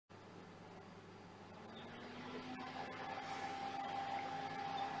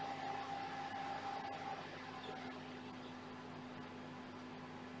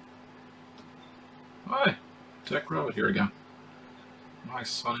Tech Rabbit here again. Nice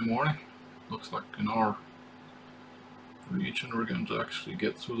sunny morning. Looks like in our region we're going to actually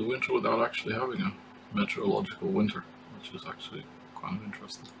get through the winter without actually having a meteorological winter, which is actually kind of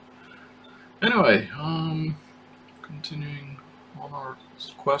interesting. Anyway, continuing on our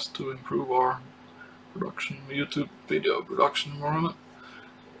quest to improve our production, YouTube video production environment,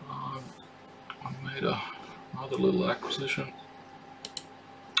 I made another little acquisition,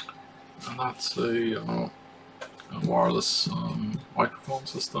 and that's a wireless microphone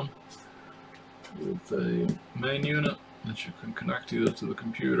system with a main unit that you can connect either to the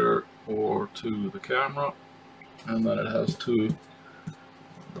computer or to the camera, and then it has two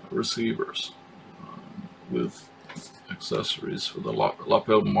receivers with accessories for the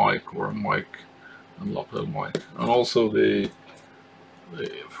lapel mic or a mic and lapel mic, and also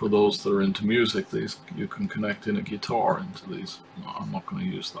for those that are into music, these you can connect in a guitar into these. No, I'm not going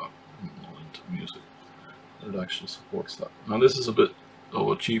to use that. I'm not into music. It actually supports that. Now this is a bit of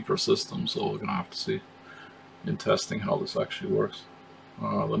a cheaper system, so we're gonna have to see in testing how this actually works.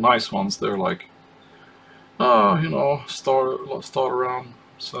 The nice ones, they're like, you know, start around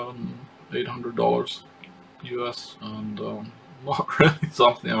 $700-800 US, and not really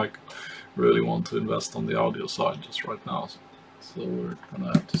something I really want to invest on the audio side just right now. So we're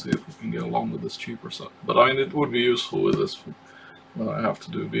gonna have to see if we can get along with this cheaper set. But I mean, it would be useful with this when I have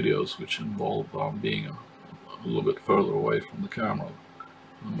to do videos which involve being a little bit further away from the camera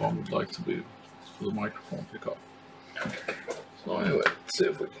than one would like to be for the microphone pickup. So anyway, let's see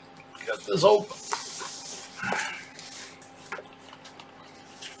if we can get this open.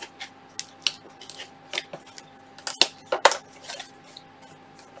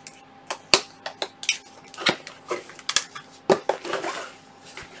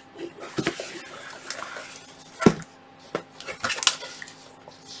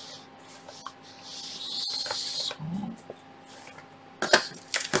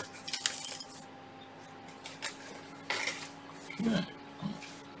 Okay.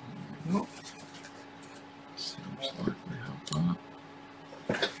 Well, seems like we have that.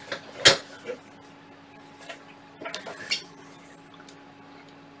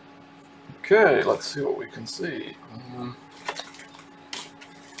 Okay, let's see what we can see.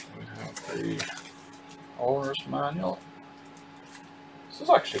 We have the owner's manual. This is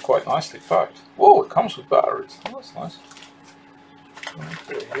actually quite nicely packed. Whoa, it comes with batteries. Oh, that's nice.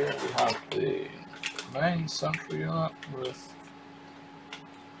 Okay, here we have the main central unit with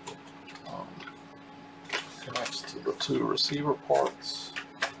connects to the two receiver parts.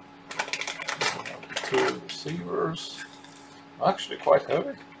 We have the two receivers. Actually quite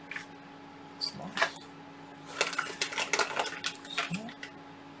heavy. It's nice.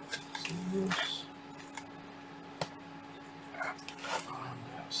 Receivers. And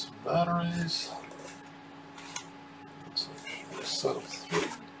we have some batteries. It's actually a set of 3.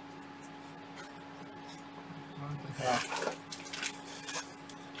 And we have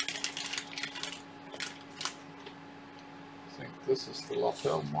this is the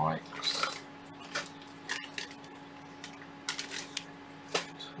lapel mics.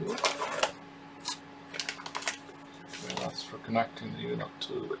 2. Okay, that's for connecting the unit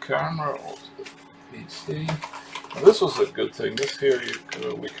to the camera or to the PC. Now this was a good thing. This here,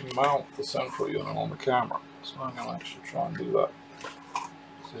 we can mount the central unit on the camera. So I'm going to actually try and do that.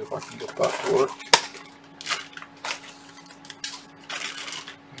 See if I can get that to work.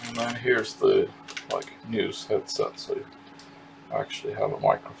 And then here's the news headset. So you actually have a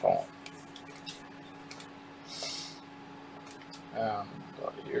microphone and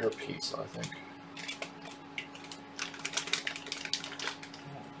an earpiece, I think.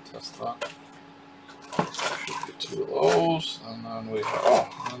 Test that. Should be 2 of those, and then we have,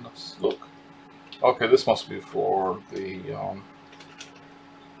 oh, and let's look. Okay, this must be for the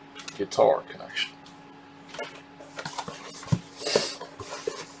guitar connection.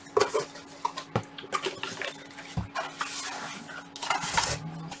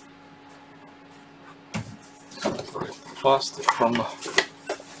 Plastic from the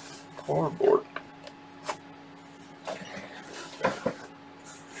cardboard.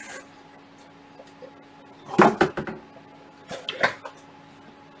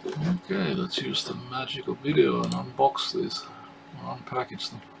 Okay, let's use the magical video and unbox these, or unpackage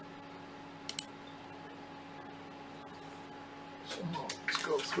them. So let's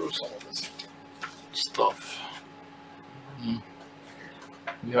go through some of this stuff.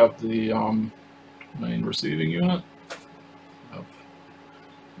 We have the main receiving unit.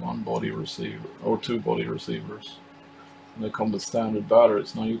 One body receiver or 2 body receivers, and they come with standard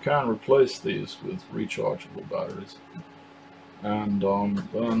batteries. Now you can replace these with rechargeable batteries, And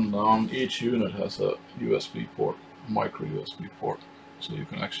then each unit has a USB port, micro USB port, so you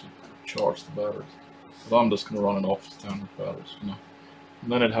can actually charge the batteries. But I'm just going to run it off standard batteries for now.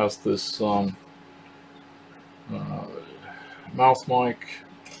 And then it has this mouth mic,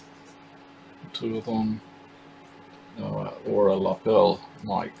 two of them, or a lapel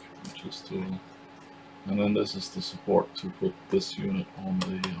mic, which is two of them. And then this is the support to put this unit on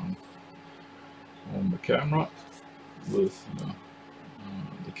the camera with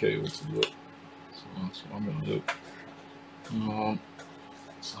the cable to do it. So that's what I'm going to do.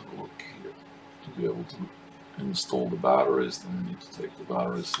 Let's have a look here. To be able to install the batteries, then we need to take the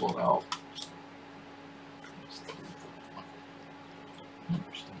battery slot out.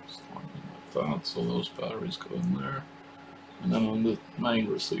 Like that, so those batteries go in there. And then on the main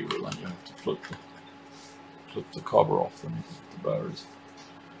receiver, then you have to flip the cover off them, the batteries.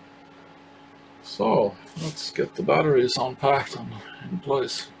 So let's get the batteries unpacked and in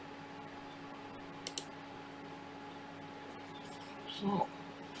place. So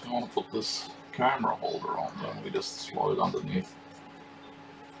if you want to put this camera holder on, then we just slide it underneath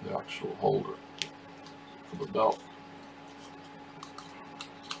the actual holder for the belt.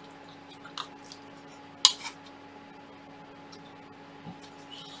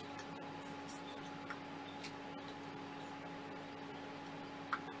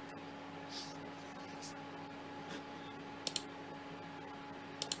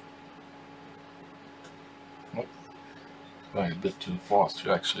 Going a bit too fast.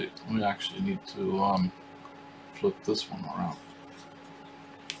 We actually need to flip this one around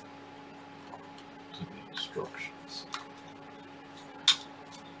to the instructions.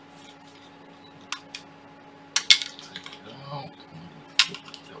 Take it out and flip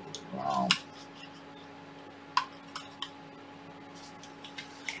it the other way around.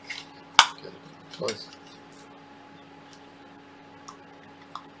 Get it in place.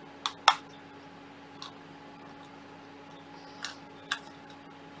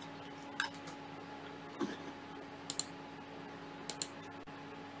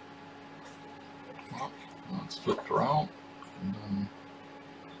 It's flipped around, and then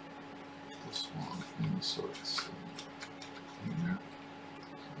this one inserts in here.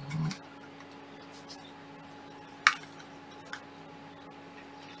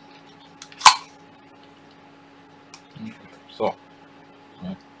 Okay, so I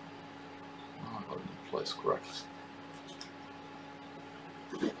got it in place correctly.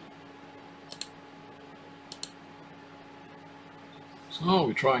 So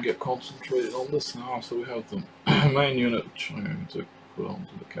we try and get concentrated on this now. So we have the main unit, which I'm going to put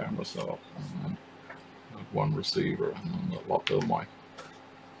onto the camera setup, and then have one receiver, and then the lapel mic.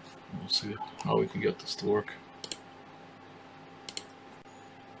 We'll see how we can get this to work.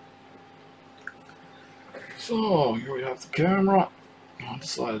 So here we have the camera. I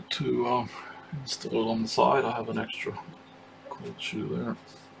decided to install it on the side. I have an extra cold shoe there.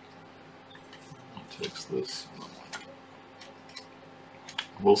 It takes this.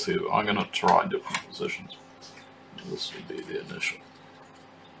 We'll see. I'm going to try different positions. This will be the initial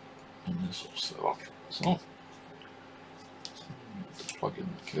setup. So, plug in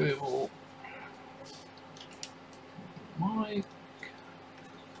the cable, mic.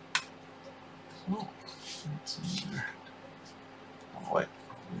 So, it's in there. Oh wait,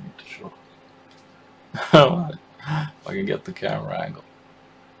 we need to show. If I can get the camera angle.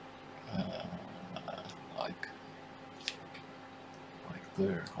 Like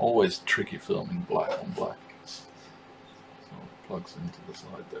there. Always tricky filming black on black. So it plugs into the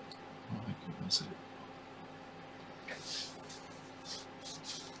side there. I think you can see it.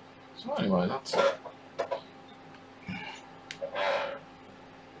 So anyway, that's it.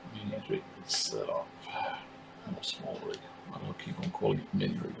 Mini rig is set up. And a small rig. I don't keep on calling it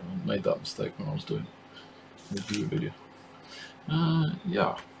mini rig. I made that mistake when I was doing the review video.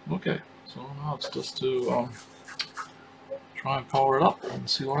 Yeah, okay. So now it's just to try and power it up and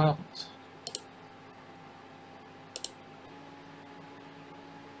see what happens.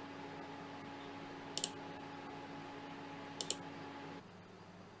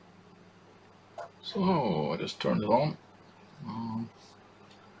 So I just turned it on.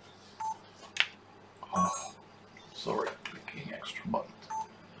 Oh, sorry, clicking extra button.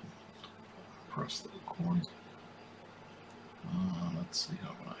 Press the record. Let's see,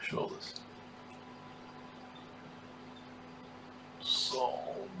 how can I show this? So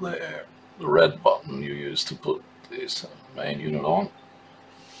there, the red button you use to put this main unit on.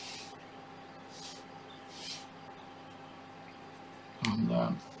 And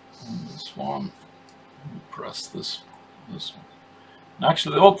then on this one, you press this one. And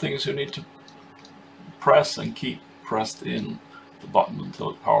actually, the odd thing is you need to press and keep pressed in the button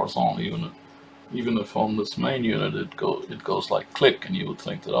until it powers on, even if on this main unit it goes like click, and you would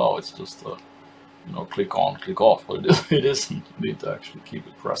think that, oh, it's just a, you know, click on, click off, but it isn't. You need to actually keep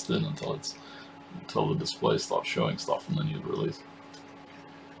it pressed in until the display stops showing stuff, and then you release.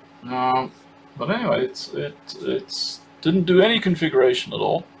 But anyway, it's didn't do any configuration at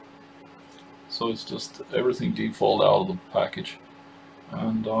all, so it's just everything default out of the package,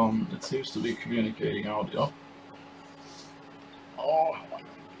 and it seems to be communicating audio. Oh, how am I going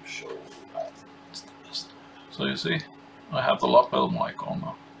to show that? So you see, I have the lapel mic on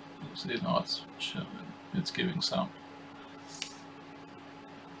now. You see now it's giving sound.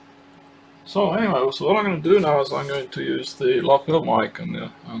 So anyway, so what I'm going to do now is I'm going to use the lapel mic and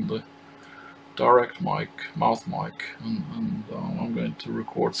the direct mic, mouth mic, and I'm going to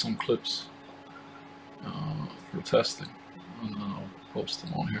record some clips for testing, and then I'll post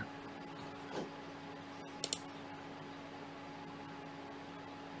them on here.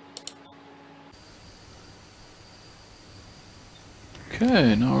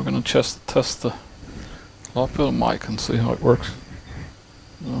 Okay, now we're going to test the lapel mic and see how it works.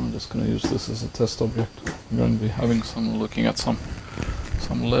 I'm just going to use this as a test object. I'm going to be having looking at some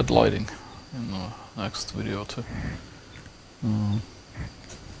LED lighting in the next video too. So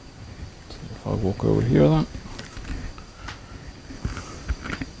if I walk over here then.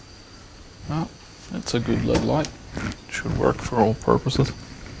 Well, it's a good LED light. It should work for all purposes.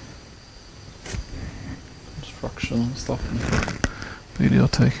 Construction and stuff, and video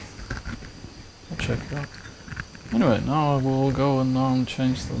take. I'll check it out. Anyway, now I will go and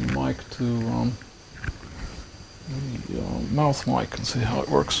change the mic to the mouth mic and see how it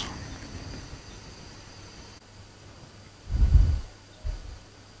works.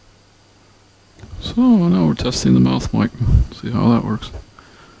 So now we're testing the mouth mic, see how that works.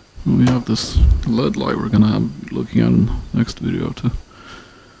 And we have this LED light we're going to have looking at in the next video too.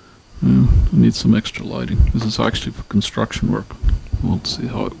 We need some extra lighting. This is actually for construction work. We'll see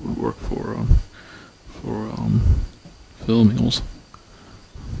how it would work for filming also.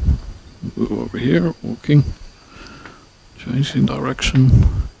 Move over here, walking, changing direction.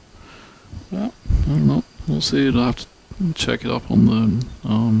 Well, I don't know. We'll see. I'll have to check it up on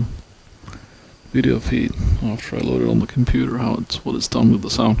the video feed after I load it on the computer. What it's done with the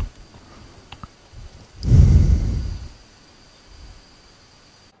sound.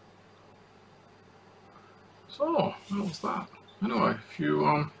 So that was that. Anyway, if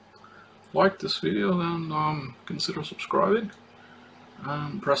you like this video, then consider subscribing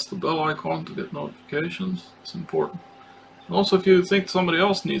and press the bell icon to get notifications. It's important. And also, if you think somebody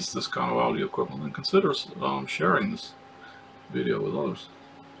else needs this kind of audio equipment, then consider sharing this video with others.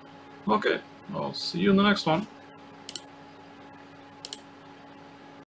 Okay, I'll see you in the next one.